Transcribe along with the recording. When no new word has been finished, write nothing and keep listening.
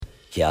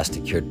Chaos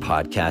to Cured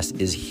podcast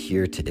is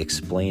here to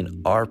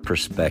explain our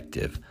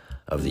perspective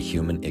of the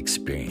human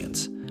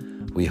experience.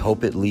 We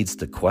hope it leads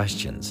to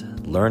questions,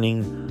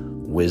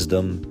 learning,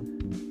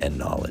 wisdom, and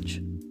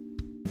knowledge.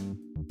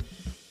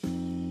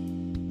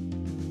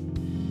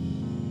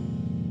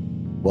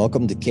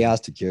 Welcome to Chaos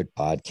to Cured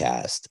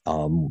podcast.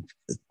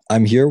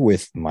 I'm here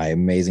with my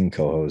amazing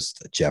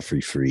co-host,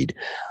 Jeffrey Freed.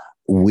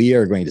 We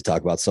are going to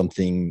talk about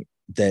something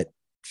that,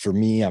 for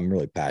me, I'm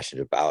really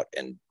passionate about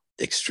and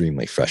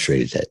extremely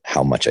frustrated at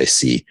how much I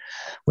see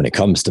when it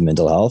comes to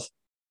mental health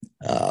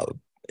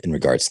in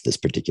regards to this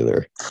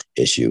particular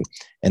issue,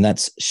 and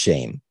that's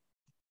shame.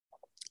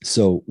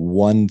 So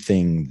one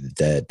thing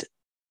that,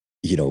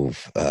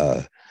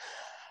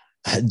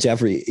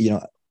 Jeffrey,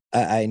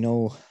 I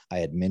know I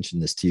had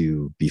mentioned this to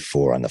you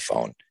before on the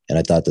phone, and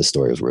I thought this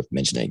story was worth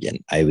mentioning again.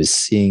 I was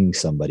seeing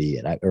somebody,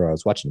 I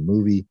was watching a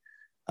movie,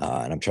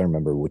 and I'm trying to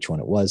remember which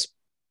one it was.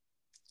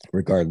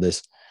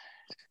 Regardless,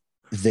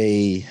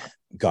 they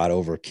got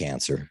over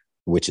cancer,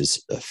 which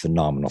is a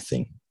phenomenal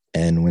thing.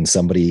 And when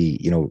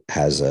somebody,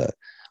 has a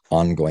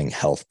ongoing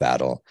health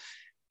battle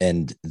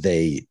and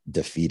they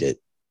defeat it,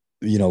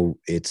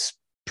 it's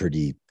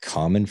pretty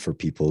common for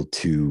people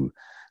to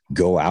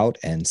go out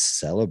and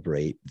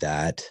celebrate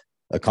that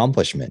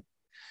accomplishment.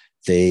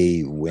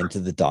 They went to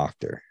the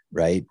doctor,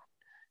 right?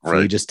 If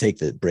we just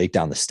break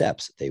down the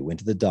steps. They went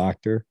to the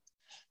doctor.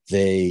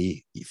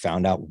 They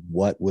found out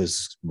what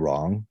was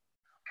wrong.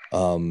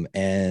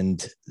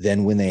 And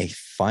then when they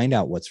find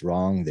out what's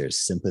wrong, there's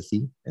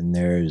sympathy and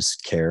there's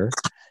care.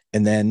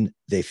 And then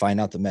they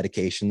find out the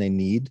medication they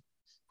need,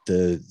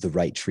 the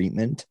right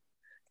treatment.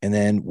 And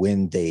then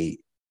when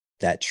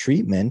that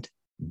treatment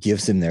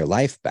gives them their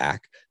life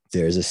back,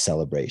 there's a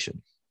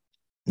celebration.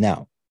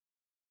 Now,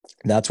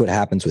 that's what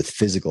happens with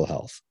physical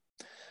health.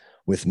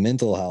 With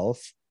mental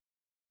health,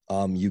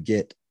 you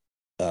get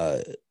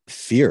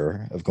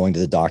fear of going to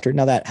the doctor.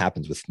 Now that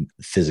happens with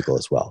physical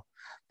as well.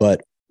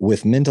 But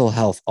with mental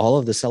health, all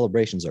of the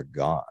celebrations are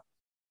gone.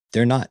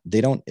 They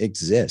don't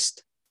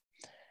exist.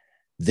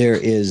 There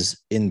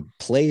is, in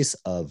place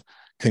of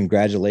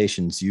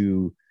congratulations,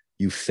 you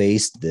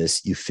faced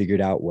this, you figured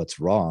out what's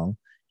wrong,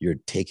 you're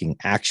taking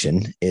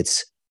action.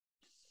 It's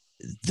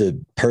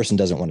the person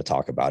doesn't want to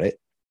talk about it.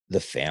 The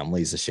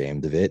family's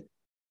ashamed of it.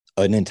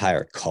 An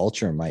entire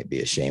culture might be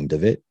ashamed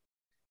of it.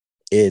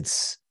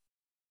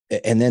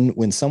 And then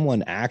when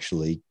someone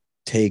actually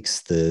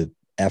takes the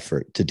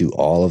effort to do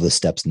all of the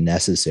steps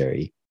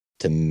necessary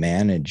to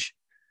manage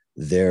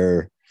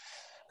their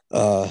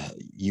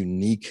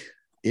unique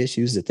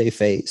issues that they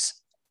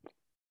face,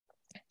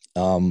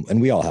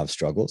 and we all have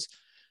struggles,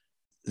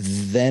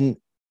 then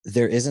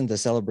there isn't the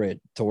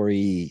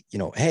celebratory,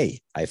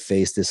 hey, I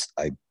faced this,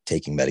 I'm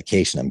taking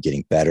medication, I'm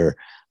getting better,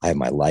 I have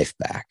my life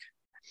back.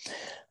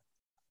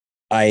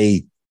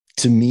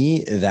 To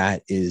me,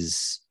 that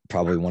is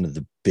probably one of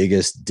the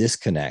biggest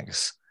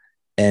disconnects,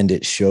 and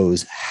it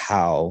shows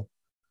how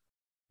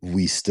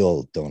we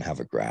still don't have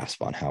a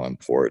grasp on how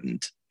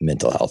important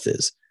mental health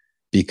is.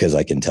 Because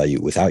I can tell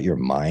you, without your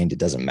mind, it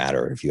doesn't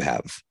matter if you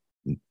have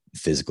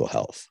physical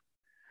health.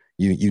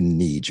 You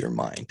need your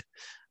mind.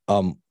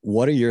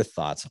 What are your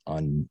thoughts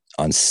on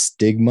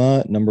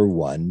stigma, number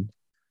one,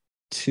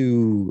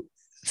 to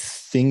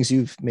things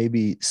you've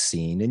maybe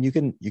seen? And you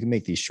can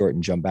make these short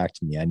and jump back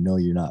to me. I know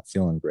you're not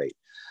feeling great,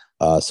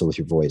 so with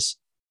your voice.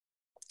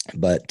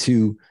 But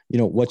two,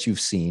 what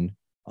you've seen.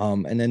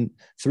 And then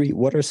three,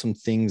 what are some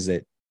things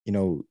that,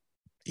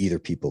 either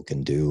people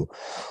can do,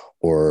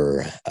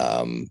 or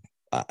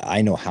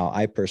I know how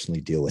I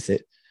personally deal with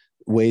it,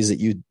 ways that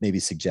you maybe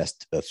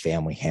suggest a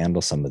family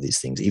handle some of these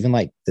things, even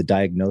like the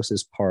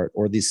diagnosis part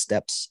or these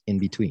steps in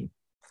between.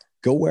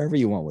 Go wherever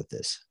you want with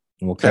this,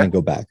 and we'll kind of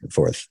go back and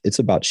forth. It's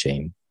about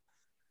shame.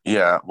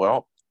 Yeah,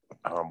 well,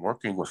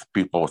 working with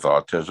people with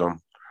autism,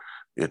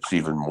 it's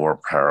even more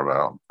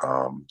paramount.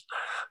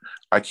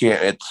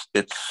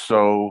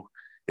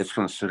 It's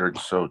considered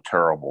so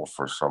terrible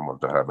for someone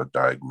to have a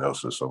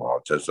diagnosis of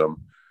autism,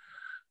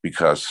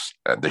 because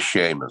the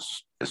shame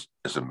is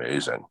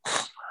amazing.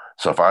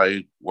 So if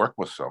I work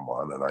with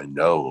someone and I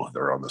know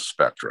they're on the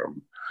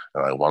spectrum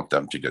and I want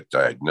them to get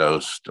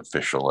diagnosed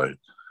officially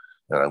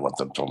and I want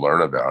them to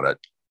learn about it,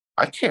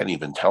 I can't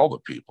even tell the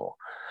people.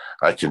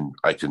 I can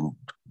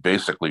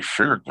basically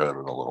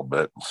sugarcoat it a little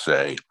bit and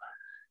say,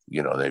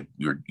 your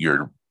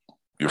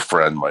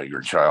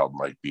child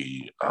might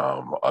be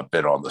a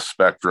bit on the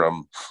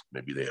spectrum.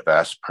 Maybe they have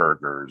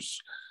Asperger's.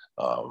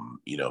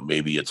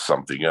 Maybe it's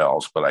something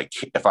else. But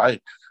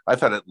I've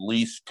had at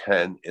least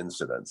 10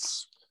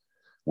 incidents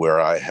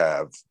where I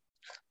have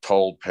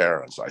told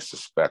parents I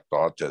suspect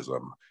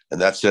autism,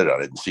 and that's it. I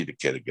didn't see the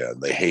kid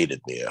again. They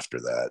hated me after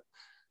that.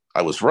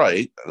 I was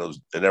right.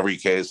 In every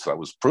case, I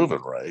was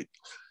proven right.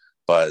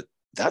 But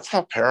that's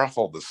how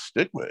powerful the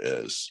stigma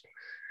is.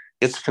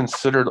 It's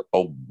considered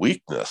a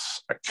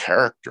weakness, a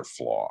character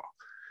flaw,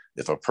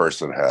 if a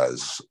person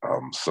has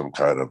some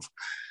kind of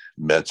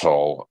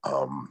mental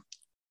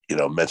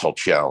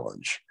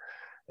challenge.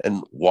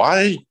 And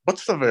why?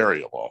 What's the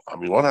variable? I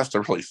mean, one has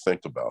to really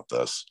think about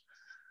this.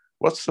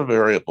 What's the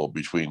variable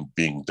between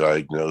being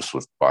diagnosed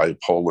with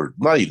bipolar,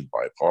 not even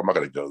bipolar, I'm not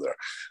going to go there,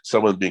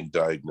 someone being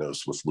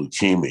diagnosed with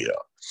leukemia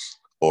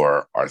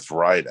or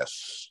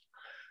arthritis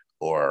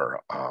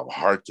or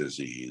heart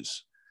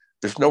disease?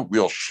 There's no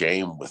real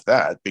shame with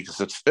that because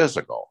it's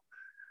physical.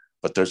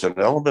 But there's an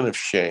element of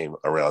shame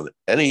around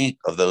any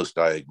of those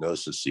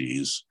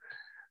diagnoses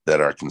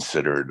that are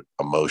considered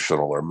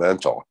emotional or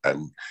mental.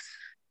 And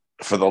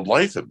for the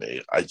life of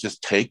me, I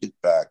just take it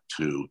back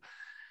to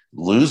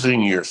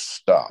losing your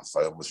stuff.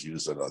 I almost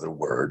use another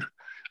word,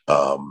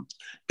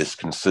 is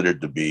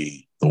considered to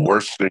be the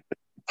worst thing that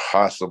can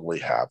possibly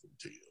happen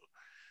to you.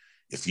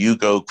 If you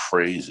go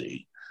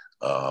crazy,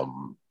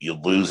 you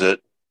lose it.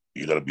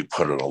 You're going to be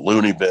put in a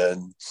loony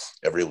bin.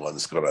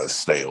 Everyone's going to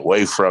stay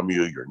away from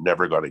you. You're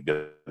never going to get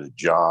a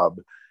job.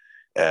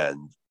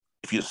 And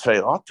if you say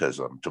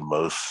autism to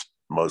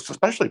most,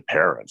 especially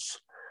parents,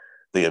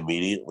 they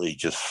immediately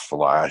just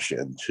flash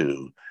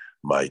into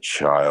my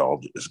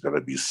child is going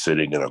to be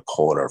sitting in a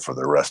corner for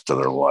the rest of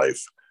their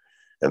life,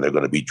 and they're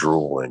going to be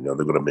drooling, and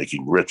they're going to be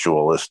making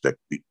ritualistic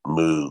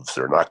moves.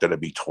 They're not going to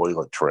be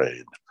toilet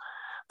trained.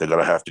 They're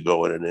going to have to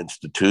go in an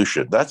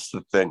institution. That's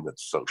the thing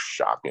that's so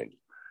shocking.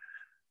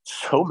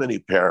 So many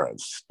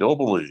parents still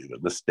believe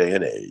in this day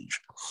and age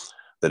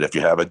that if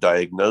you have a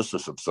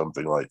diagnosis of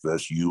something like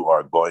this, you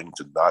are going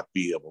to not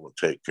be able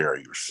to take care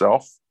of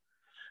yourself,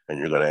 and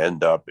you're going to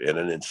end up in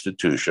an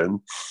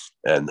institution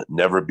and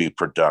never be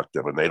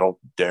productive. And they don't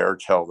dare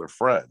tell their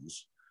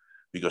friends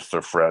because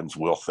their friends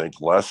will think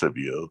less of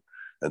you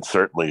and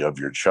certainly of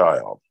your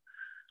child.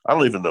 I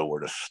don't even know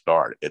where to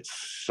start. It's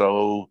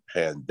so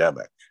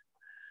pandemic,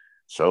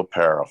 so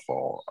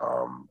powerful,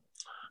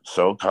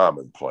 so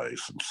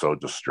commonplace, and so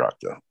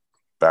destructive.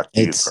 Back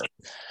to you, It's Kurt.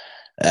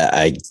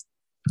 I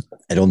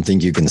I don't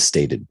think you can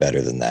state it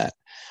better than that.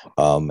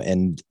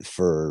 And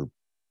for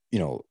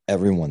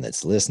everyone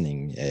that's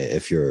listening,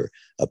 if you're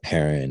a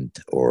parent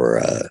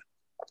or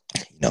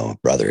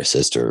brother or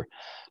sister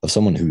of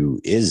someone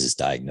who is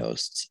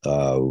diagnosed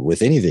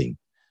with anything,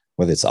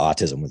 whether it's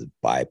autism, with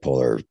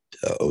bipolar,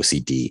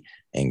 OCD,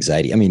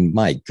 anxiety. I mean,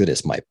 my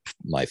goodness,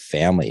 my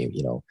family,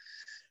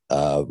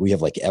 we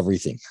have like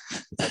everything.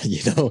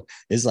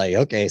 It's like,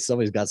 okay,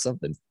 somebody's got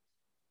something.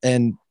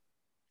 And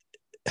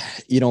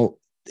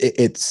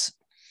it's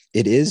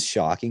it is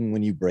shocking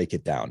when you break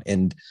it down.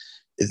 And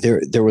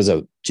there was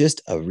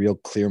just a real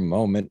clear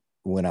moment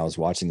when I was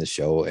watching the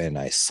show and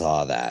I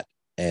saw that,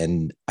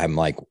 and I'm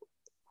like,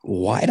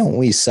 why don't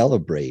we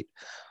celebrate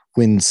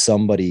when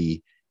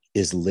somebody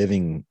is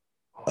living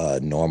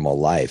a normal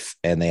life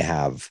and they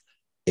have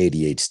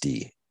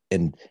ADHD,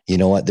 and you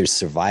know what, they're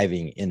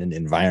surviving in an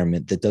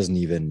environment that doesn't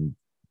even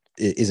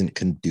isn't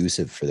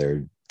conducive for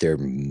their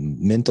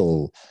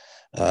mental,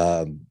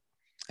 I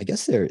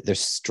guess their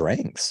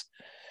strengths.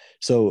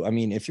 So, I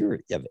mean, if you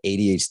have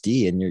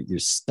ADHD and you're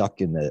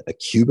stuck in a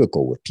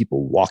cubicle with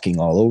people walking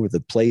all over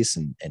the place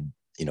and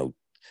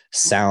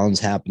sounds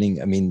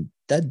happening, I mean,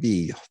 that'd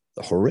be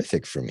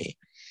horrific for me.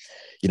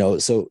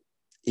 So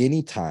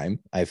anytime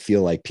I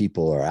feel like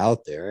people are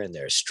out there and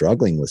they're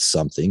struggling with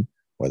something,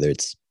 whether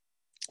it's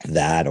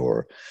that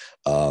or,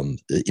 to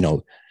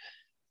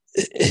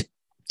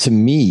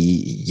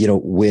me,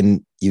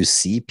 when you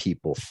see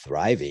people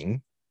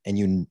thriving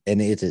and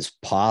it is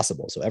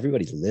possible. So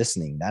everybody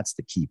listening, that's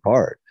the key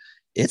part.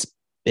 It's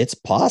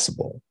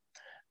possible.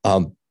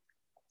 Um,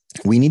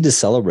 we need to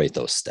celebrate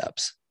those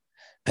steps.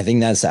 I think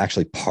that's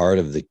actually part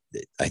of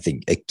I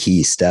think a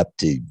key step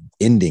to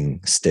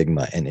ending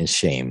stigma and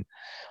shame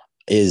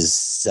is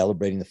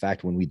celebrating the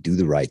fact when we do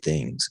the right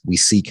things, we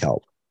seek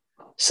help,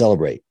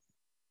 celebrate,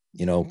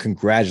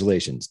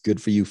 congratulations.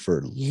 Good for you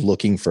for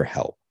looking for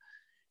help.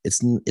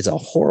 It's a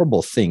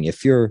horrible thing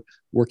if you're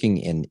working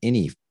in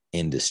any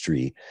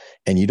industry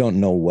and you don't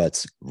know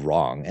what's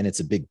wrong and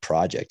it's a big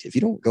project. If you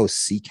don't go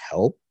seek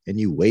help and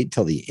you wait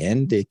till the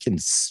end, it can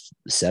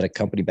set a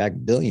company back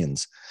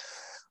billions.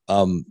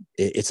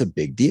 It's a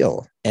big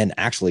deal. And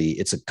actually,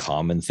 it's a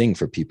common thing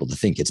for people to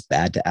think it's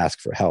bad to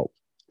ask for help.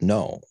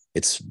 No,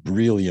 it's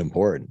really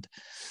important.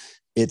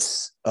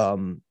 It's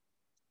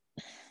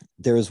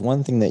there is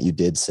one thing that you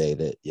did say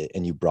that,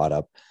 and you brought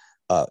up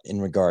in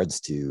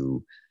regards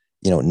to,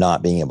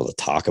 not being able to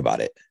talk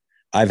about it.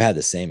 I've had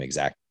the same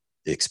exact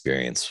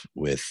experience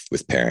with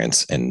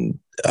parents, and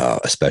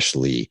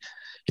especially,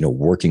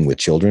 working with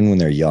children when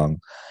they're young,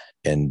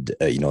 and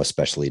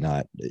especially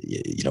not,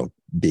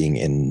 being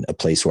in a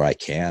place where I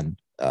can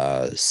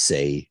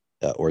say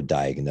or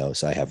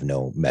diagnose. I have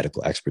no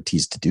medical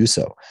expertise to do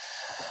so.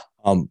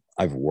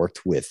 I've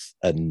worked with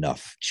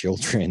enough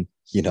children,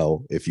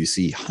 if you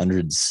see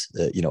hundreds,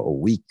 a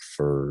week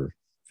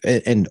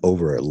and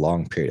over a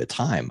long period of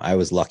time. I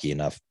was lucky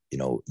enough,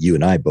 you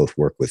and I both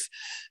work with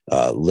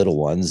little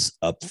ones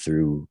up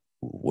through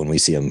when we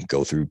see them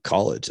go through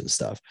college and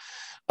stuff.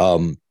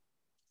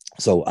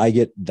 So I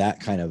get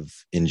that kind of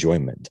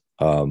enjoyment.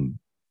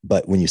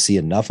 But when you see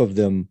enough of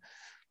them,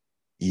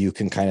 you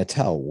can kind of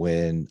tell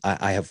when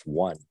I have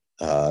one,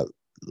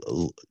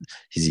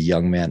 he's a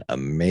young man,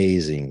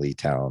 amazingly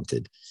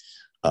talented,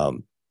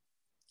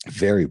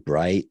 very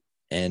bright,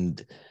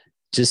 and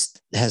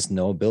just has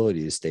no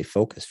ability to stay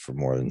focused for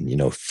more than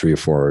 3 or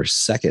 4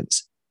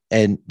 seconds.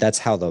 And that's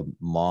how the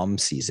mom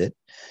sees it,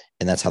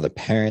 and that's how the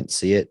parents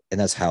see it, and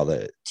that's how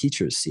the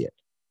teachers see it.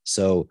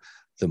 So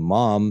the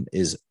mom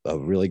is a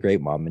really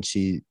great mom, and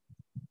she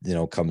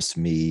comes to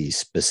me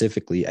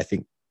specifically, I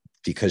think,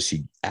 because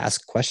she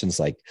asked questions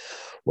like,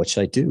 what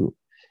should I do?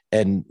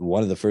 And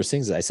one of the first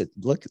things that I said,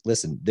 look,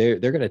 listen, they're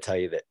going to tell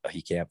you that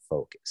he can't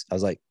focus. I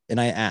was like,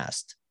 and I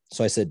asked,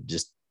 so I said,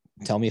 just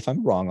tell me if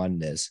I'm wrong on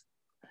this.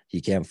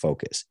 He can't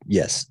focus.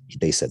 Yes,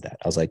 they said that.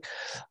 I was like,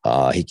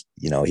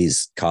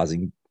 he's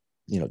causing,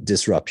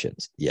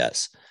 disruptions.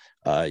 Yes.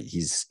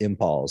 He's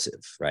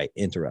impulsive, right?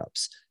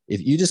 Interrupts.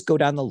 If you just go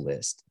down the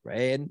list,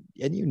 right?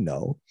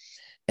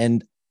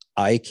 And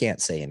I can't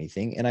say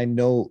anything. And I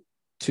know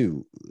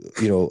too,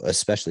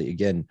 especially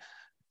again,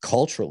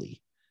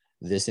 culturally,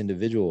 this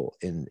individual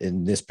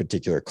in this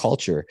particular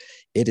culture,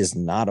 it is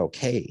not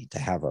okay to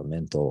have a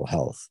mental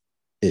health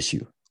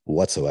issue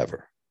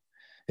whatsoever.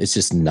 It's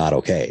just not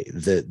okay.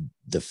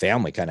 The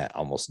family kind of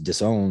almost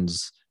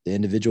disowns the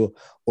individual,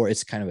 or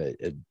it's kind of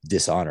a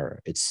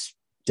dishonor. It's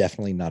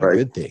definitely not a Right.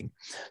 good thing.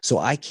 So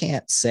I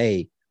can't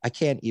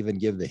even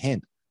give the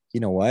hint. You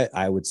know what?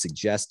 I would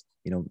suggest,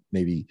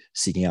 maybe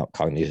seeking out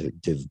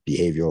cognitive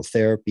behavioral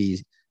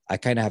therapy. I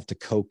kind of have to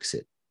coax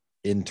it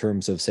in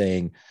terms of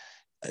saying,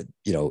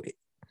 you know,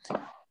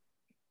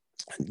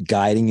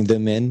 guiding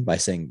them in by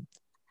saying,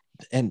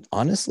 and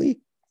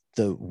honestly,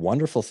 the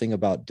wonderful thing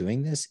about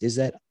doing this is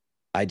that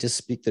I just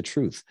speak the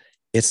truth.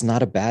 It's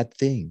not a bad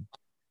thing.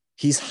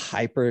 He's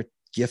hyper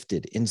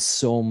gifted in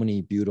so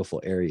many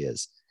beautiful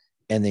areas,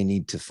 and they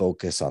need to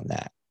focus on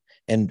that.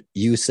 And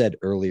you said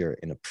earlier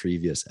in a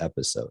previous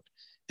episode,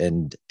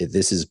 and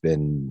this has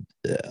been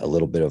a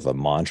little bit of a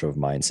mantra of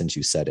mine since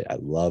you said it. I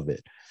love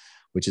it,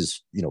 which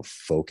is,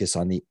 focus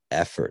on the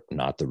effort,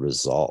 not the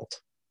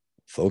result.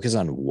 Focus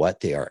on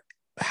what they are,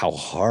 how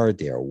hard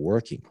they are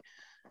working,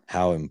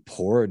 how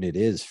important it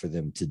is for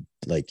them to,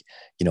 like,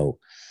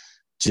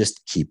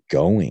 just keep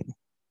going.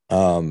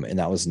 And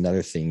that was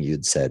another thing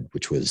you'd said,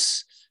 which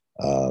was,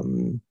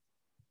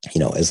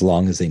 as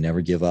long as they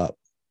never give up,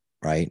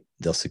 right,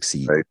 they'll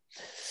succeed. Right.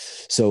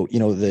 So,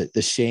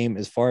 the shame,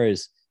 as far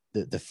as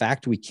the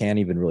fact we can't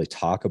even really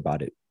talk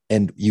about it,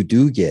 and you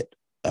do get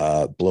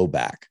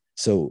blowback.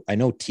 So I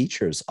know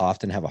teachers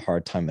often have a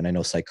hard time, and I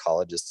know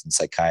psychologists and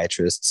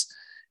psychiatrists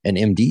and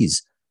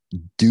MDs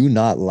do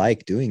not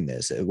like doing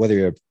this. Whether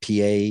you're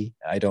a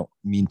PA, I don't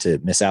mean to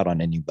miss out on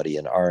anybody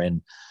in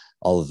RN,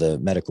 all of the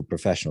medical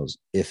professionals.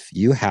 If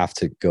you have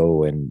to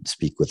go and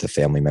speak with a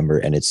family member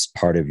and it's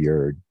part of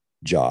your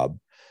job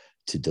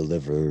to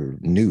deliver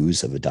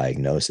news of a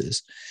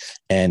diagnosis,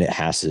 and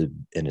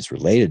it's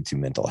related to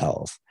mental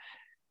health,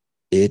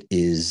 it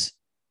is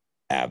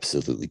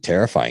absolutely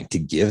terrifying to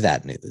give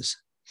that news.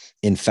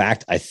 In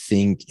fact, I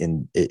think,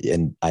 and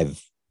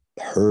I've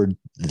heard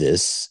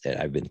this, and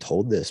I've been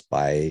told this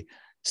by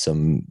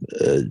some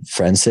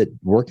friends that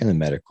work in the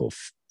medical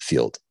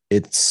field.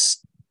 It's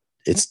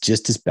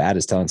just as bad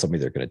as telling somebody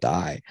they're going to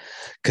die,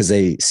 because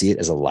they see it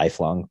as a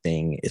lifelong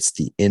thing. It's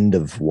the end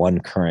of one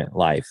current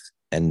life.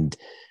 And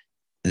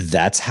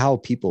that's how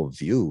people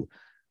view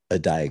a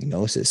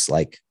diagnosis.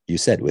 Like you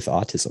said, with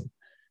autism,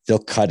 they'll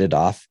cut it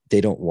off.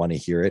 They don't want to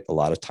hear it a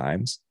lot of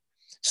times.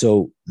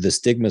 So the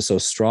stigma is so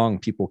strong,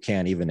 people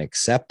can't even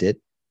accept it.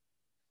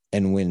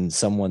 And when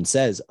someone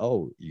says,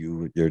 oh,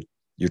 your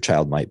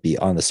child might be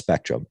on the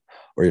spectrum,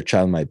 or your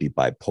child might be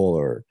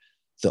bipolar,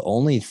 the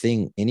only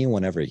thing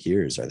anyone ever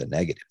hears are the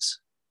negatives,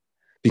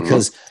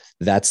 because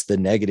that's the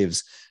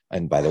negatives.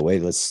 And by the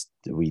way,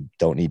 we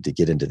don't need to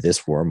get into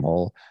this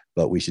wormhole,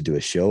 but we should do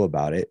a show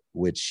about it,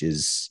 which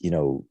is,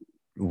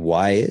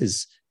 why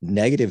is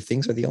negative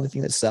things are the only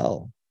thing that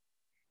sell.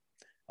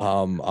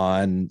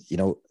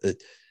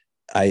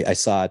 I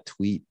saw a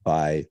tweet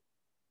by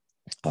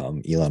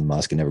Elon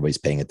Musk, and everybody's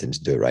paying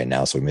attention to it right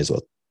now, so we may as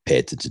well pay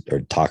attention or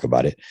talk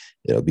about it.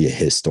 It'll be a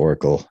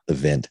historical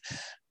event.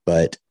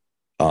 But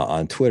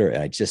on Twitter,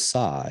 and I just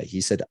saw,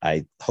 he said,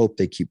 I hope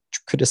they keep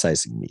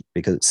criticizing me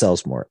because it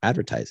sells more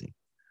advertising.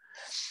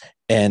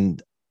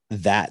 And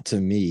that, to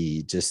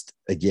me, just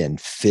again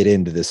fit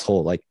into this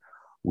whole, like,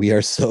 we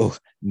are so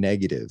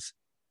negative.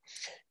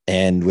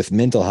 And with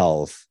mental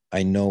health,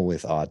 I know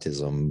with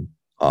autism,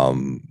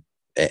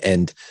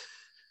 and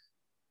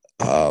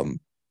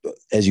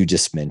as you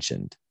just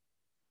mentioned,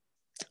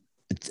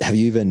 have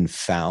you even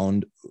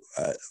found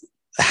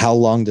how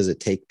long does it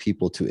take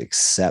people to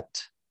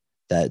accept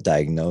that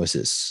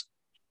diagnosis?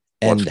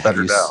 Well, And it's have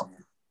better you? now.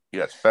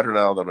 Yeah, it's better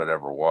now than it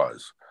ever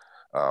was.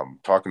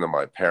 Talking to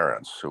my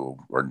parents, who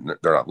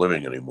they're not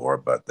living anymore,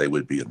 but they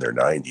would be in their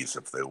 90s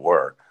if they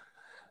were.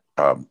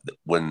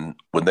 When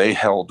they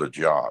held a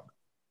job,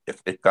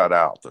 if it got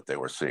out that they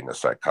were seeing a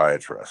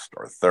psychiatrist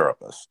or a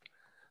therapist,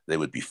 they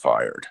would be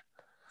fired.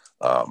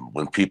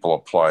 When people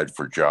applied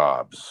for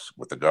jobs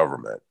with the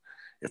government,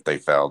 if they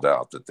found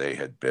out that they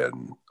had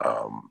been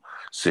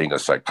seeing a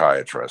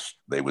psychiatrist,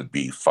 they would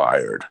be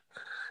fired.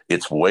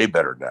 It's way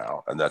better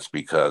now, and that's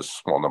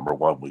because, well, number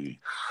one,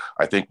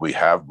 I think we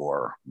have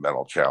more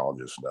mental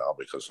challenges now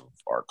because of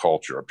our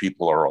culture.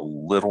 People are a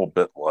little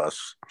bit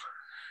less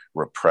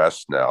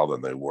repressed now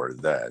than they were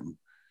then,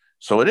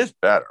 so it is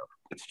better.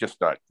 It's just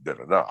not good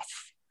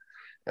enough,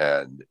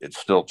 and it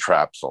still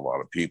traps a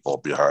lot of people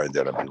behind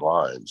enemy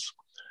lines.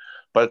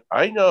 But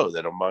I know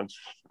that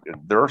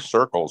there are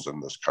circles in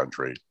this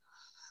country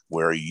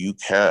where you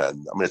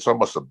can, I mean, it's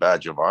almost a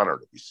badge of honor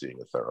to be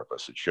seeing a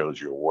therapist. It shows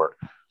your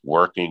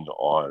working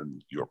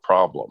on your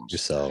problems.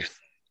 Yourself.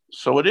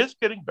 So it is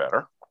getting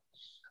better.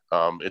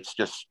 It's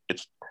just,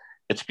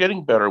 it's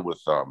getting better with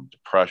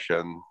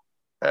depression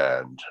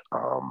and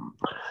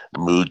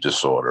mood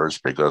disorders,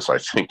 because I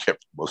think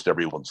most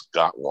everyone's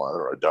got one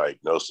or a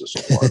diagnosis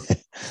of one,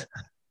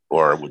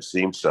 or it would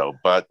seem so.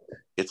 But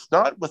it's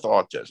not with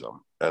autism,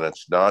 and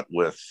it's not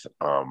with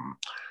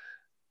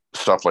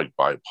stuff like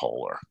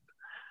bipolar.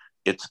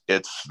 It's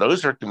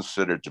those are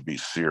considered to be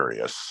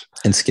serious.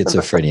 And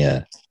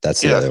schizophrenia,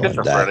 that's the Yeah, other one.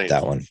 schizophrenia That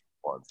is one.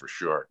 one for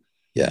sure.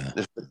 Yeah.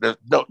 There's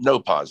no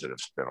positive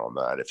spin on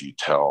that. If you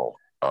tell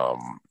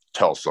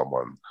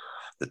someone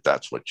that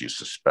that's what you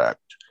suspect.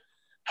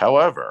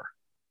 However,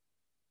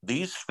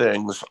 these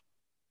things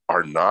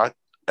are not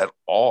at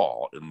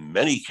all, in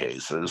many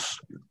cases,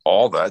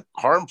 all that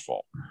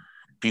harmful.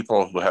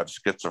 People who have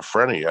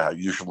schizophrenia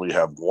usually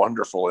have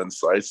wonderful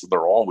insights.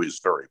 They're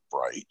always very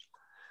bright.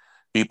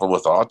 People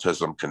with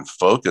autism can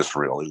focus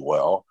really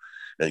well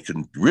and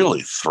can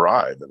really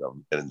thrive in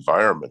an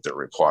environment that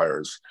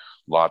requires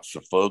lots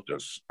of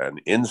focus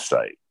and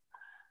insight.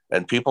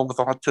 And people with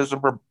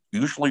autism are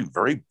usually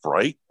very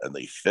bright and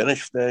they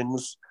finish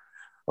things.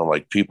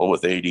 Unlike people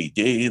with ADD,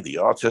 the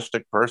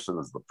autistic person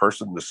is the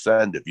person to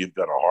send if you've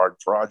got a hard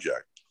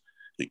project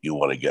that you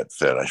want to get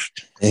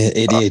finished.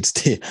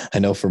 ADHD, I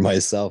know for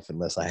myself,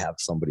 unless I have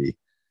somebody,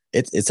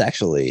 it's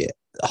actually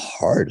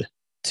hard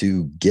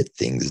to get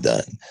things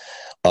done.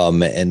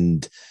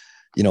 And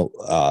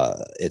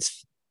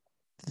it's,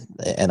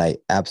 and I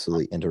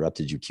absolutely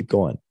interrupted you. Keep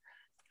going.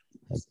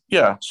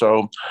 Yeah.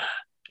 So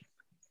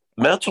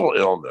mental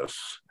illness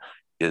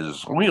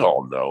is, we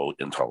all know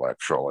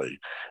intellectually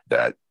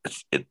that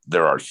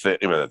there are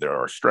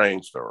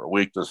strengths, there are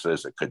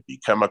weaknesses. It could be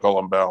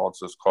chemical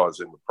imbalances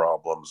causing the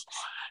problems.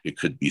 It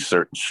could be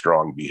certain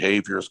strong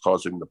behaviors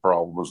causing the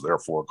problems,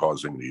 therefore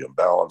causing the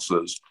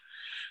imbalances.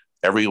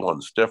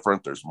 Everyone's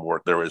different.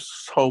 There is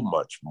so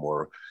much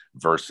more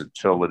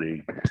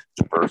versatility,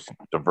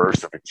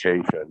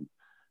 diversification.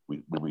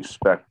 We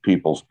respect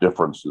people's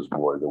differences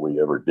more than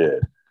we ever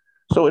did.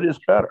 So it is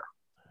better.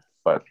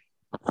 But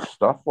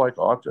stuff like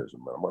autism,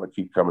 and I'm going to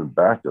keep coming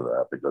back to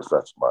that because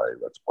that's my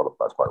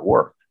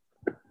work.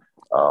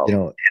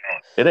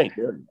 It ain't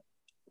good.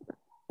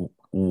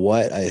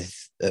 What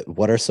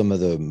are some of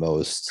the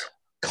most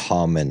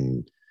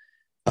common,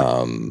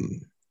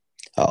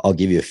 I'll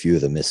give you a few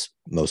of the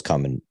most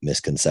common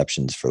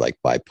misconceptions for like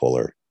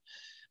bipolar.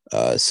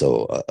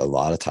 So a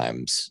lot of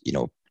times,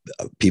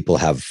 people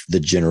have the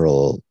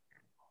general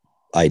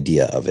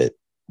idea of it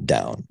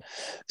down.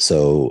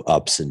 So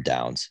ups and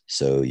downs.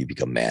 So you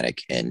become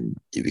manic and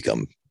you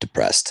become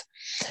depressed,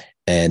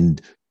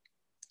 and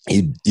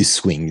you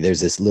swing.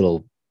 There's this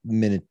little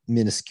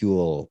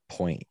minuscule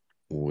point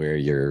where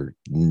you're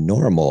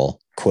normal,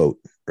 quote,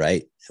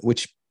 right?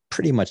 Which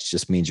pretty much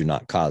just means you're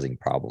not causing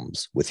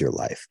problems with your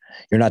life.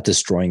 You're not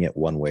destroying it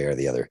one way or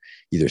the other,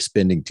 either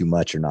spending too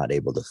much or not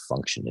able to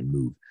function and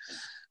move.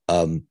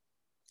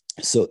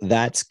 So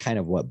that's kind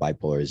of what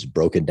bipolar is,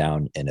 broken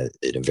down in a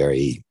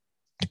very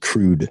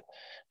crude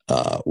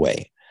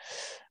way.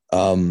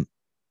 A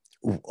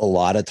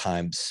lot of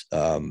times,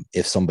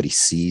 if somebody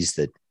sees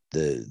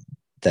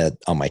that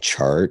on my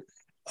chart,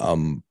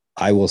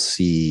 I will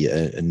see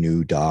a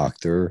new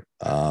doctor,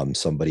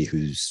 somebody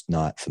who's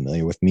not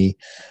familiar with me,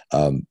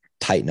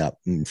 tighten up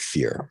in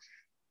fear.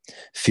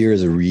 Fear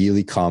is a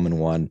really common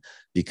one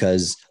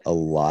because a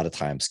lot of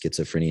times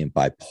schizophrenia and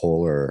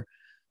bipolar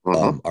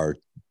are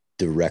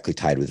directly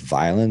tied with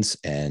violence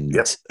and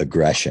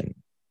aggression.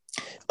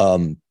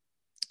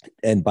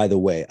 And by the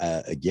way,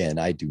 again,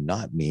 I do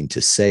not mean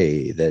to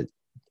say that,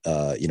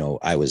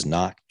 I was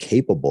not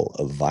capable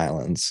of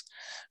violence,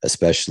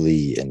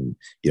 especially in,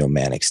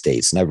 manic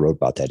states. And I wrote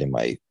about that in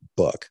my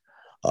book.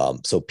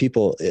 So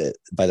people,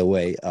 by the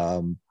way,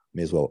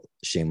 may as well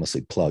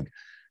shamelessly plug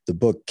the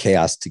book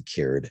Chaos to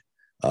Cured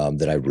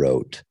that I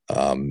wrote.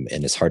 And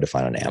it's hard to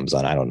find on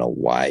Amazon. I don't know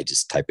why.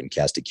 Just type in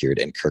Chaos to Cured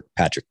and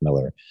Kirkpatrick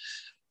Miller.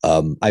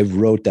 I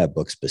wrote that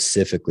book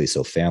specifically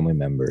so family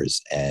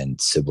members and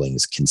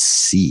siblings can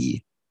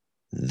see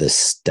the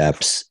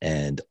steps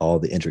and all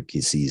the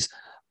intricacies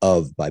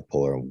of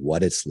bipolar and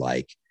what it's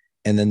like,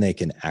 and then they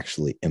can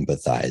actually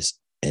empathize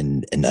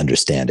and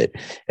understand it.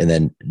 And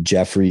then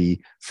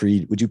Jeffrey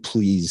Freed, would you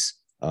please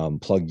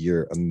plug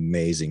your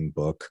amazing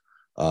book,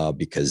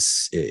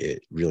 because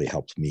it really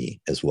helped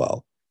me as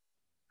well.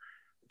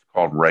 It's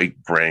called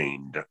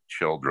Right-Brained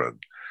Children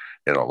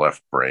in a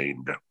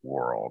Left-Brained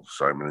World.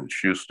 Simon &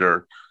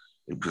 Schuster,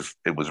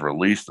 It was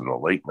released in the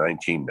late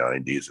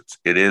 1990s.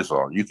 It is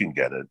on. You can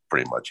get it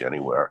pretty much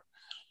anywhere.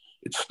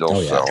 It's still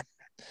Oh yeah, selling.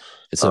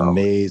 it's an Um,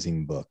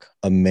 amazing book.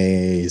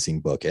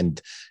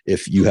 And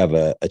if you have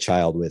a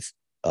child with,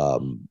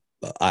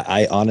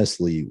 I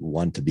honestly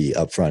want to be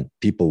upfront.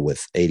 People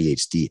with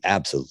ADHD,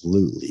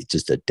 absolutely,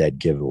 just a dead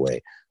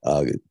giveaway.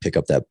 Pick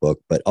up that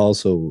book, but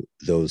also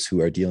those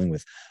who are dealing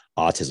with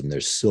autism.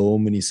 There's so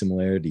many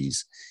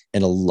similarities,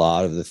 and a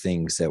lot of the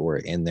things that were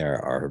in there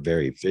are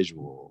very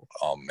visual.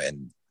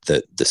 And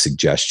the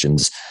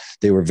suggestions,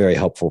 they were very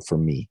helpful for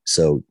me.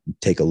 So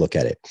take a look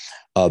at it.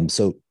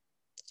 So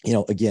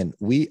again,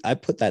 I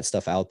put that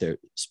stuff out there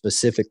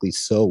specifically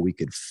so we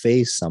could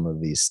face some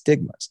of these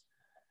stigmas.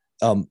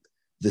 um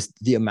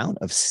the amount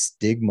of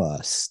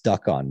stigma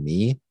stuck on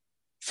me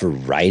for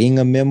writing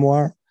a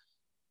memoir,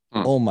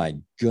 hmm. oh my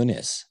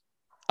goodness,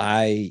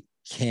 I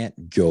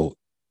can't go.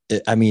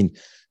 I mean,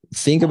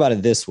 think about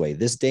it this way: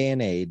 this day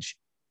and age,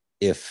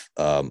 if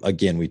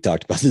again, we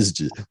talked about this,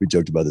 we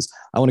joked about this,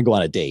 I want to go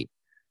on a date,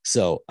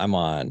 so I'm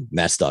on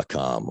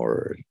match.com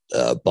or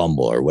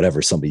Bumble or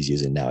whatever somebody's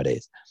using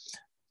nowadays.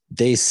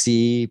 They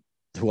see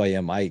who I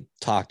am, I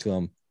talk to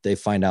them, they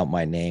find out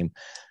my name.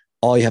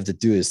 All you have to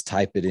do is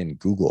type it in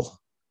Google.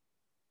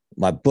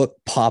 My book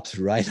pops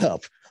right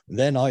up.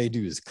 Then all you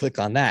do is click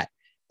on that,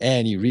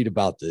 and you read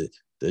about the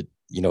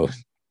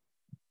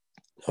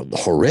the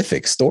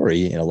horrific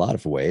story in a lot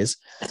of ways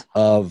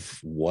of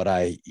what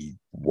I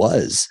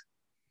was.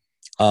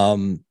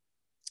 Um,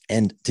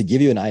 and to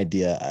give you an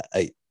idea,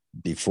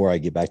 before I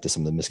get back to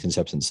some of the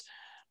misconceptions,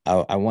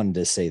 I wanted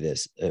to say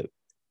this.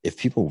 If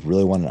people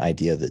really want an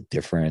idea of the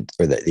different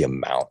or the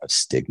amount of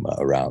stigma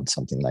around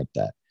something like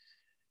that,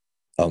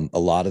 a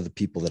lot of the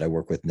people that I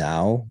work with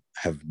now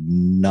have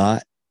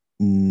not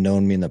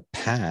known me in the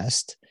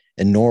past,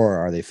 and nor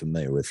are they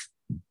familiar with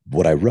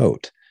what I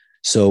wrote.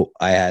 So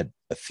I had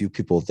a few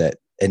people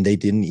and they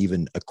didn't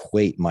even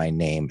equate my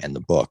name and the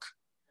book,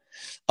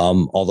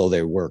 although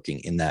they're working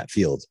in that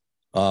field.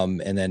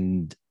 And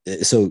then,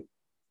 so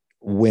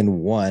when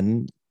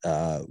one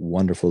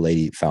wonderful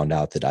lady found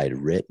out that I'd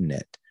written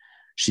it,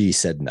 she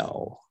said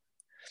no.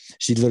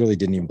 She literally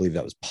didn't even believe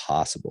that was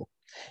possible.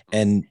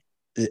 And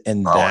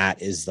Well,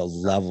 that is the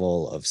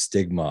level of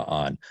stigma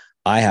on,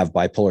 I have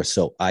bipolar,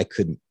 so I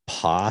couldn't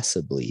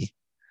possibly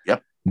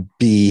yep.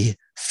 be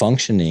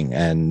functioning.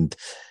 And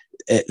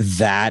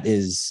that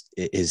is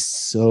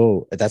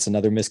so, that's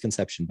another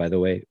misconception, by the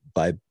way,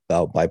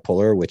 about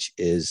bipolar, which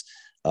is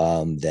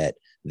that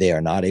they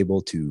are not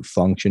able to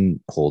function,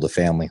 hold a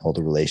family, hold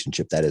a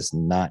relationship. That is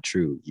not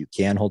true. You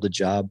can hold a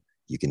job,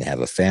 you can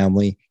have a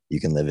family, you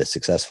can live a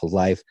successful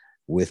life.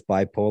 With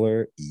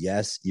bipolar,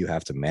 yes, you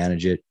have to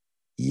manage it.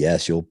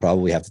 Yes, you'll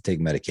probably have to take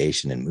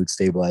medication and mood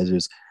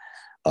stabilizers,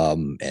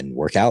 and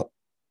work out,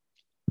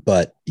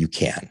 but you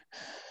can.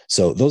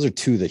 So those are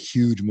two of the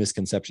huge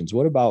misconceptions.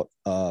 What about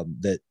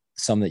that?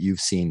 Some that you've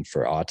seen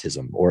for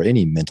autism or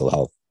any mental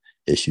health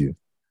issue?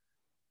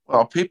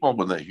 Well, people,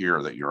 when they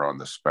hear that you're on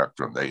the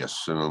spectrum, they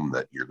assume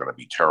that you're going to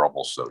be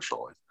terrible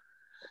socially,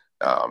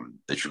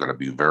 that you're going to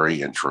be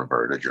very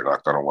introverted. You're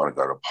not going to want to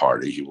go to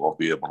parties. You won't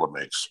be able to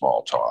make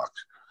small talk,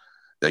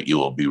 that you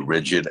will be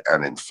rigid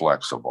and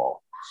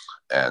inflexible,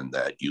 and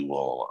that you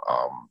will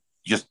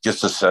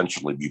just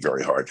essentially be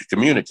very hard to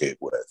communicate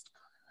with.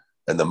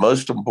 And the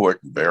most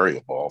important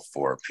variable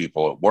for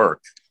people at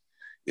work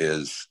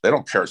is they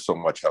don't care so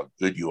much how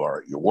good you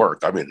are at your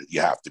work. I mean,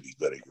 you have to be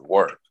good at your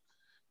work,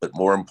 but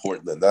more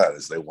important than that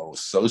is they want to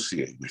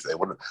associate with.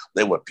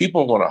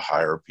 People want to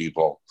hire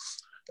people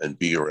and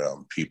be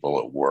around people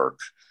at work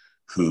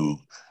who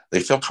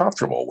they feel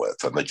comfortable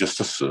with, and they just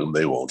assume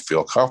they won't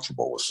feel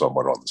comfortable with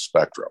someone on the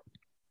spectrum.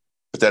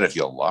 But then if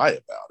you lie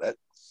about it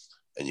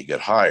and you get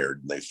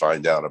hired and they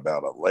find out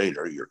about it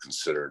later, you're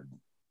considered,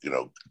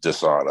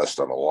 dishonest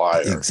and a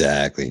liar.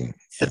 Exactly.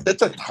 Yeah.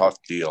 It's a tough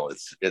deal.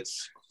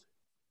 It's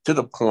to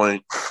the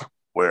point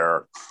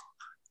where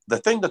the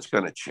thing that's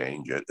going to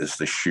change it is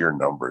the sheer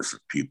numbers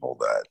of people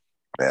that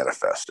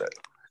manifest it.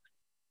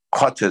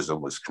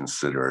 Autism was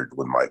considered,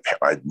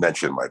 I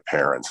mentioned my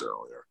parents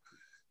earlier,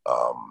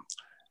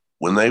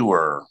 when they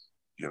were,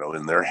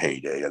 in their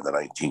heyday in the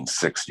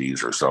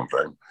 1960s or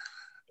something.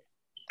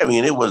 I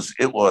mean,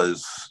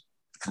 autism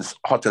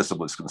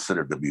was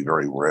considered to be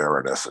very rare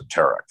and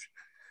esoteric.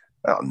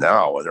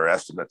 Now there are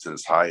estimates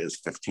as high as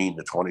 15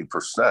 to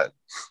 20%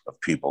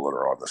 of people that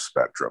are on the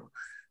spectrum.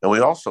 And we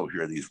also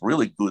hear these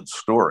really good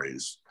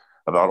stories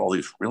about all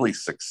these really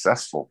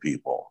successful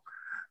people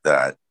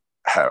that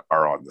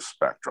are on the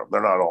spectrum.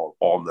 They're not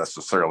all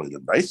necessarily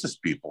the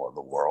nicest people in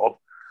the world,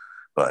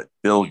 but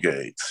Bill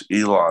Gates,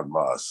 Elon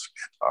Musk,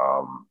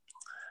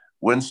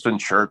 Winston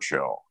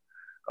Churchill.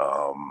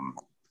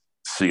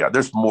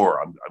 There's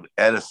more.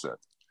 Edison.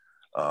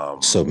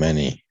 So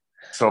many,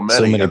 So so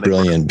many, many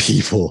brilliant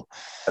people.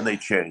 and they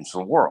changed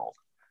the world.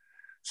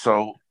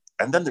 So,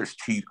 and then there's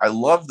TV. I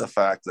love the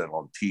fact that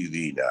on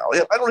TV now,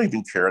 I don't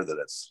even care that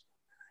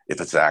if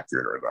it's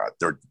accurate or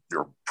not.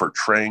 They're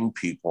portraying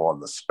people on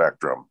the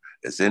spectrum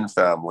as in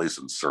families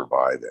and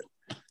surviving.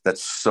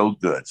 That's so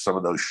good. Some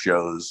of those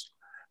shows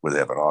where they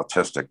have an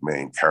autistic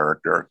main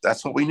character.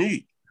 That's what we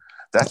need.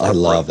 That's I what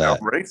love broke down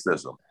that.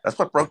 racism. That's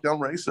what broke down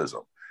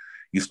racism.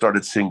 You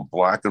started seeing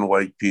black and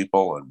white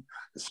people and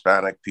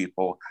Hispanic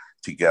people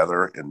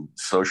together in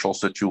social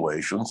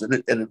situations, and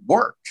it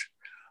worked.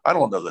 I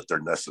don't know that they're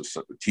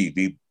necessary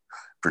TV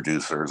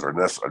producers or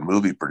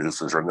movie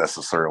producers are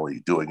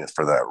necessarily doing it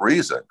for that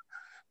reason,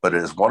 but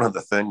it is one of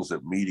the things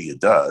that media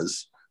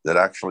does that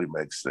actually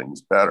makes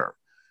things better.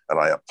 And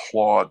I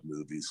applaud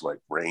movies like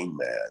Rain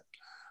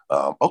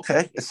Man.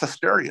 Okay, it's a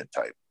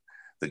stereotype.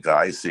 The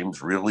guy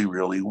seems really,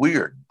 really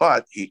weird,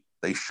 but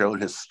they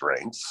showed his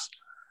strengths.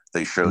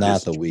 They showed Not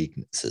his, the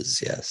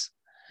weaknesses. Yes.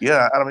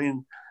 yeah, I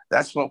mean,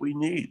 that's what we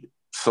need.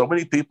 So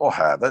many people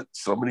have it.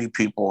 So many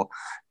people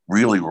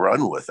really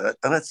run with it,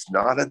 and it's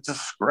not a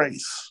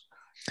disgrace.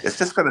 It's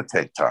just going to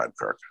take time,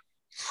 Kirk.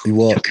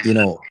 Well,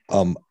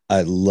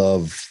 I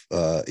love,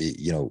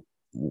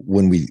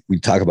 when we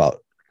talk about,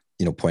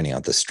 pointing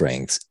out the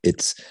strengths,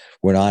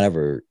 we're not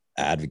ever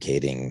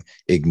advocating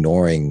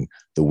ignoring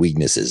the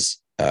weaknesses.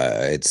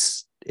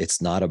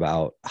 It's not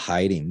about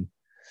hiding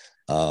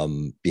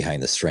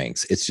behind the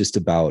strengths. It's just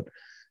about,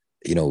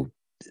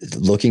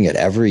 looking at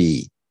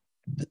every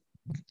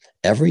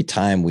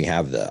time we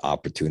have the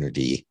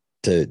opportunity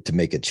to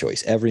make a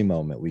choice, every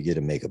moment we get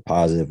to make a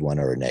positive one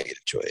or a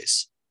negative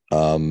choice.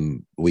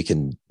 We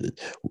can,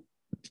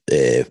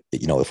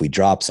 if we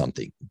drop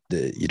something,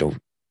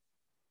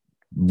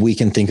 we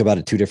can think about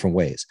it two different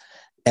ways.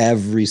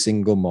 Every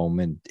single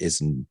moment is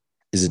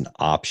an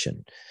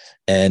option.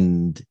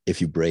 And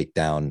if you break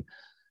down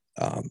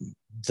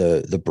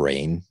the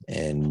brain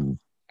and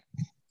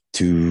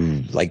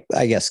to, like,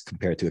 I guess,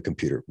 compare it to a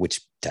computer,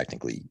 which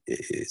technically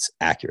is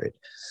accurate,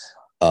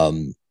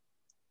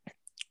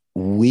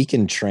 we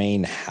can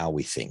train how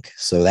we think.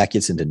 So that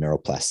gets into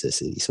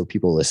neuroplasticity. So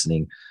people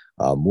listening,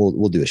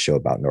 we'll do a show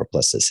about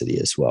neuroplasticity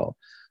as well.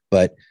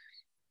 But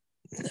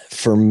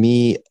for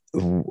me,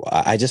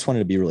 I just wanted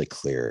to be really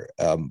clear.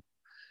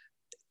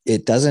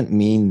 It doesn't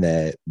mean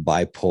that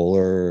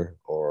bipolar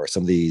or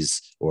some of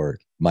these, or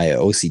my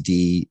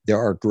OCD, there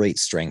are great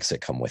strengths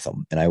that come with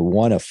them, and I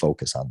want to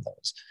focus on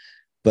those.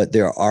 But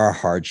there are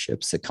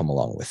hardships that come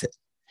along with it.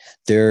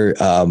 There,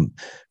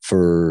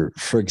 for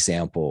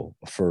example,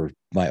 for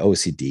my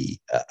OCD,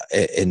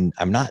 and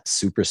I'm not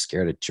super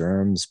scared of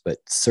germs, but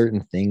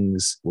certain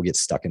things will get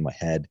stuck in my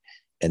head,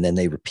 and then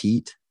they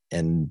repeat,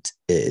 and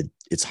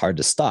it's hard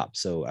to stop.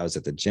 So I was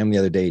at the gym the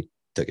other day,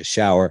 took a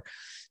shower,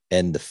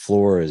 and the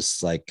floor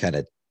is like kind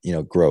of,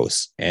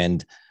 gross.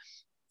 And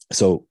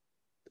so,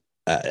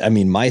 I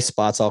mean, my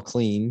spot's all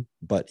clean,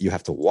 but you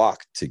have to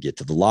walk to get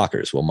to the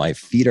lockers. Well, my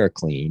feet are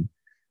clean.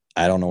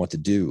 I don't know what to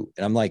do.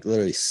 And I'm like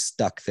literally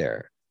stuck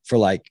there for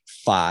like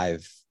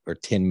 5 or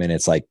 10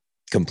 minutes, like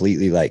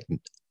completely like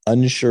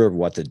unsure of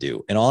what to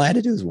do. And all I had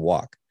to do is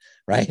walk.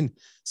 Right.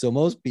 So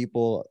most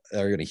people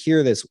are going to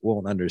hear this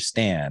won't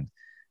understand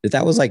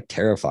that was like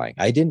terrifying.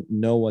 I didn't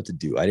know what to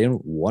do. I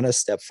didn't want to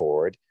step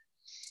forward.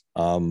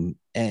 And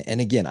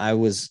again, I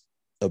was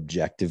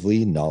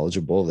objectively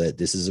knowledgeable that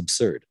this is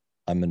absurd.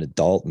 I'm an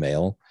adult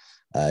male.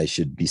 I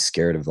should be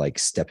scared of like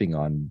stepping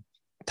on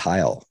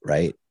tile,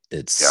 right?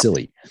 It's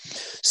silly.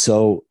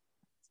 So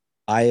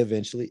I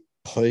eventually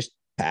pushed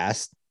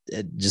past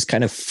it, just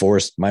kind of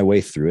forced my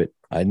way through it.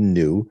 I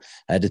knew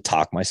I had to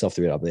talk myself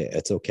through it. I'll be like,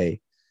 it's okay.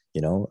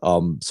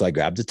 So I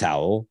grabbed a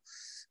towel.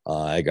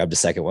 I grabbed a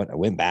second one. I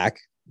went back,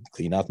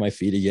 cleaned off my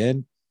feet again,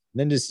 and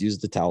then just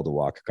used the towel to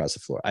walk across the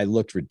floor. I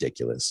looked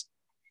ridiculous.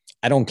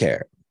 I don't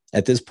care.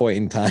 At this point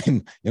in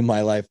time in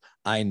my life,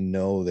 I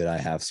know that I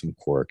have some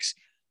quirks,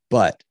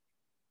 but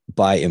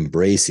by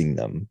embracing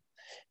them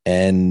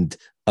and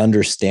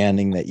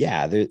understanding that,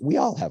 yeah, we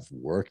all have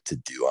work to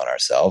do on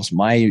ourselves.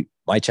 My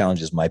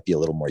challenges might be a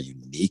little more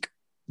unique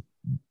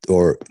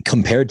or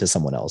compared to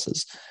someone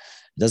else's.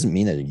 It doesn't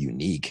mean that they're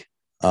unique.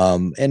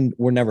 And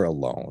we're never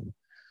alone.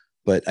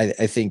 But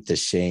I think the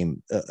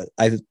shame,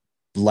 I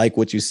like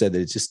what you said,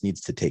 that it just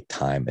needs to take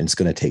time, and it's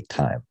going to take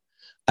time.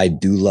 I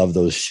do love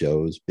those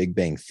shows. Big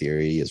Bang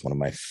Theory is one of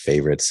my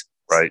favorites.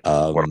 Right.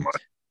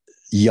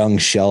 Young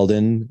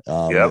Sheldon,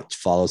 Yep. which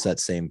follows that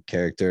same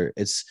character.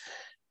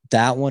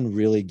 That one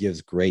really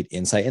gives great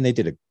insight, and they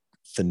did a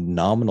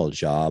phenomenal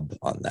job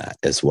on that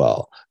as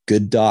well.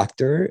 Good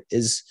Doctor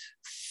is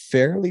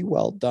fairly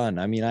well done.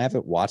 I mean, I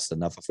haven't watched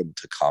enough of them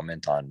to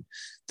comment on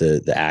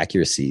the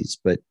accuracies,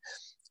 but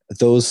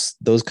those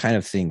kind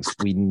of things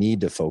we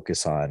need to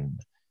focus on.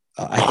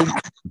 I think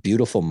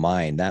Beautiful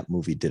Mind, that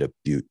movie did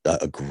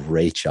a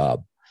great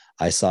job.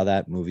 I saw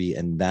that movie,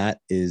 and that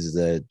is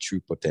the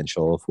true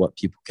potential of what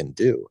people can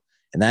do.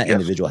 And that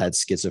individual had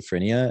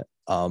schizophrenia,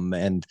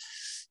 and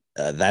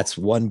that's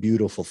one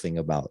beautiful thing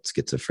about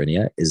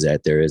schizophrenia, is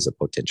that there is a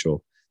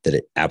potential that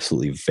it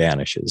absolutely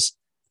vanishes.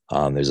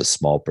 There's a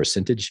small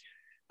percentage,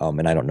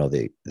 and I don't know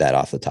that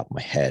off the top of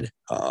my head,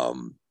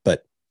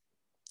 but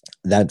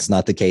that's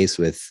not the case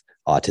with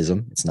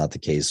autism. It's not the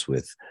case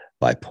with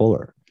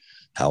bipolar.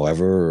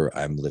 However,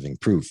 I'm living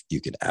proof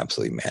you can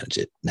absolutely manage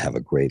it and have a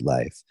great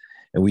life.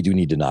 And we do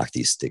need to knock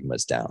these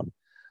stigmas down.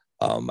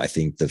 I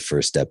think the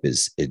first step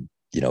is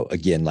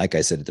again, like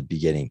I said at the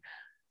beginning,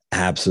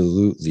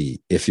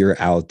 absolutely. If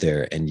you're out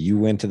there and you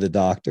went to the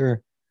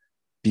doctor,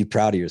 be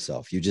proud of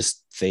yourself. You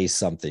just face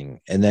something.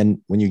 And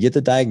then when you get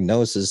the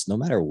diagnosis, no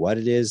matter what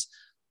it is,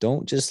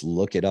 don't just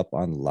look it up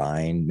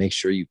online. Make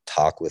sure you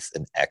talk with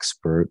an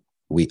expert.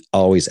 We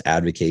always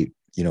advocate,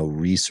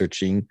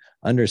 researching,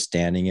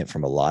 understanding it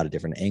from a lot of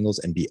different angles,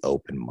 and be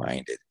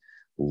open-minded.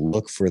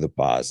 Look for the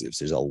positives.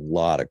 There's a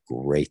lot of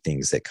great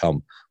things that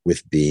come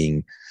with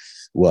being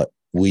what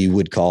we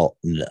would call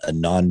a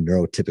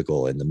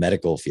non-neurotypical in the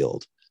medical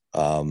field.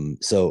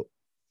 So,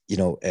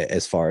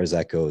 as far as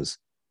that goes,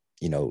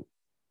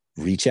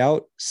 reach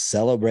out,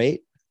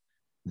 celebrate,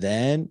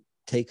 then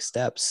take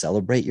steps,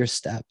 celebrate your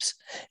steps.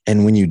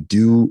 And when you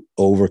do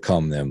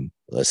overcome them,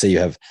 let's say you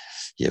have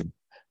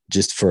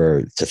just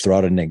to throw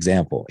out an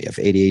example, you have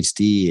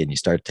ADHD and you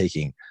start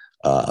taking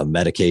a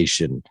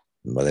medication,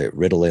 whether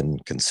Ritalin,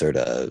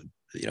 Concerta,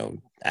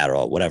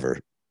 Adderall, whatever,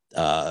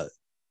 and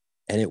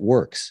it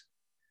works.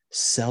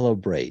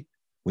 Celebrate.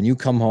 When you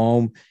come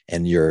home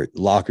and your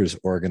locker's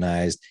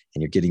organized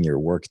and you're getting your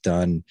work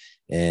done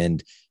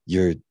and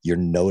you're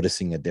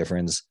noticing a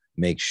difference,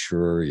 make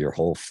sure your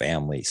whole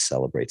family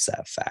celebrates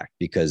that fact,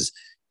 because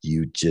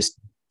you just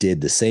did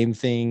the same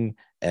thing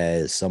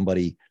as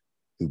somebody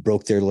who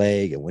broke their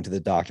leg and went to the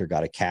doctor,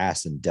 got a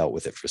cast, and dealt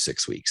with it for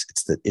 6 weeks.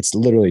 It's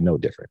literally no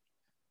different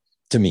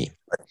to me.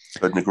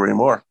 Couldn't agree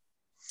more.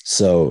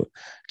 So,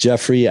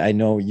 Jeffrey, I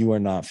know you are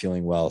not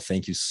feeling well.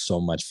 Thank you so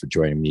much for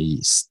joining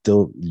me.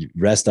 Still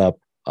rest up.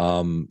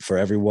 For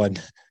everyone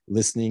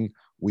listening,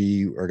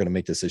 we are going to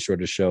make this a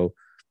shorter show.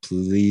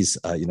 Please,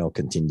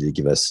 continue to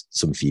give us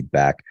some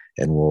feedback,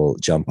 and we'll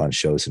jump on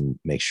shows and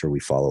make sure we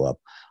follow up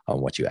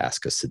on what you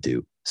ask us to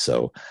do.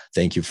 So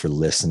thank you for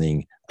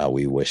listening.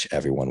 We wish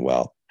everyone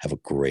well. Have a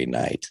great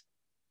night.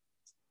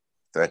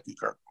 Thank you,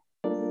 Kirk.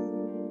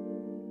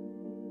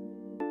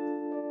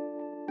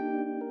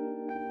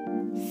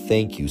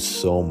 Thank you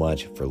so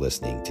much for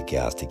listening to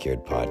Chaos to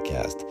Cured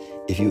podcast.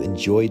 If you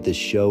enjoyed the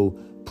show,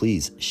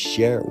 please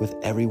share it with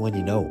everyone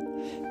you know,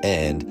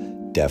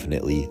 and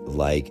definitely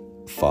like,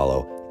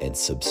 follow, and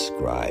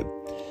subscribe.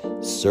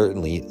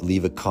 Certainly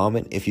leave a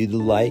comment if you'd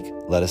like.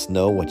 Let us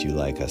know what you'd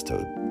like us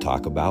to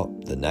talk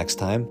about the next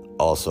time.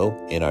 Also,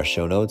 in our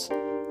show notes,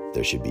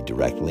 there should be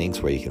direct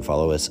links where you can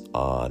follow us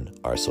on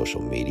our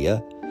social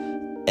media,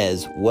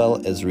 as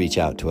well as reach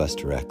out to us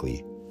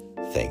directly.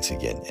 Thanks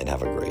again, and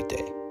have a great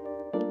day.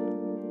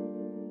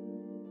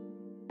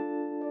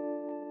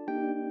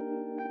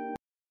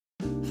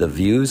 The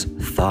views,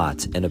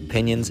 thoughts, and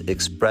opinions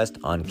expressed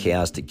on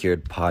Chaos to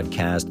Cured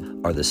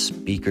podcast are the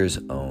speaker's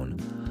own.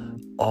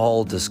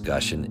 All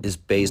discussion is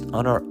based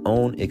on our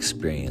own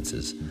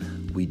experiences.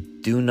 We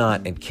do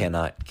not and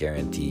cannot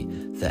guarantee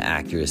the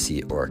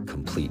accuracy or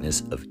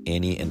completeness of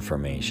any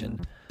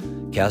information.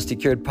 Chaos to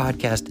Cured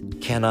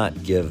podcast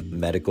cannot give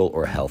medical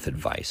or health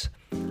advice.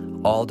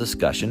 All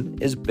discussion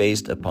is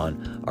based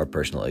upon our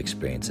personal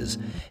experiences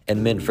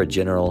and meant for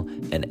general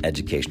and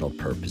educational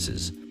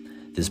purposes.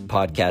 This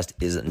podcast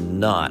is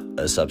not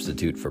a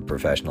substitute for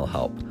professional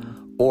help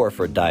or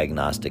for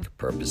diagnostic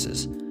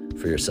purposes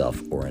for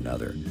yourself or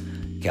another.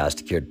 Chaos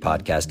to Cured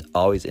podcast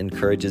always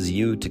encourages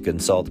you to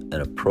consult an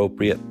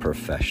appropriate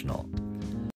professional.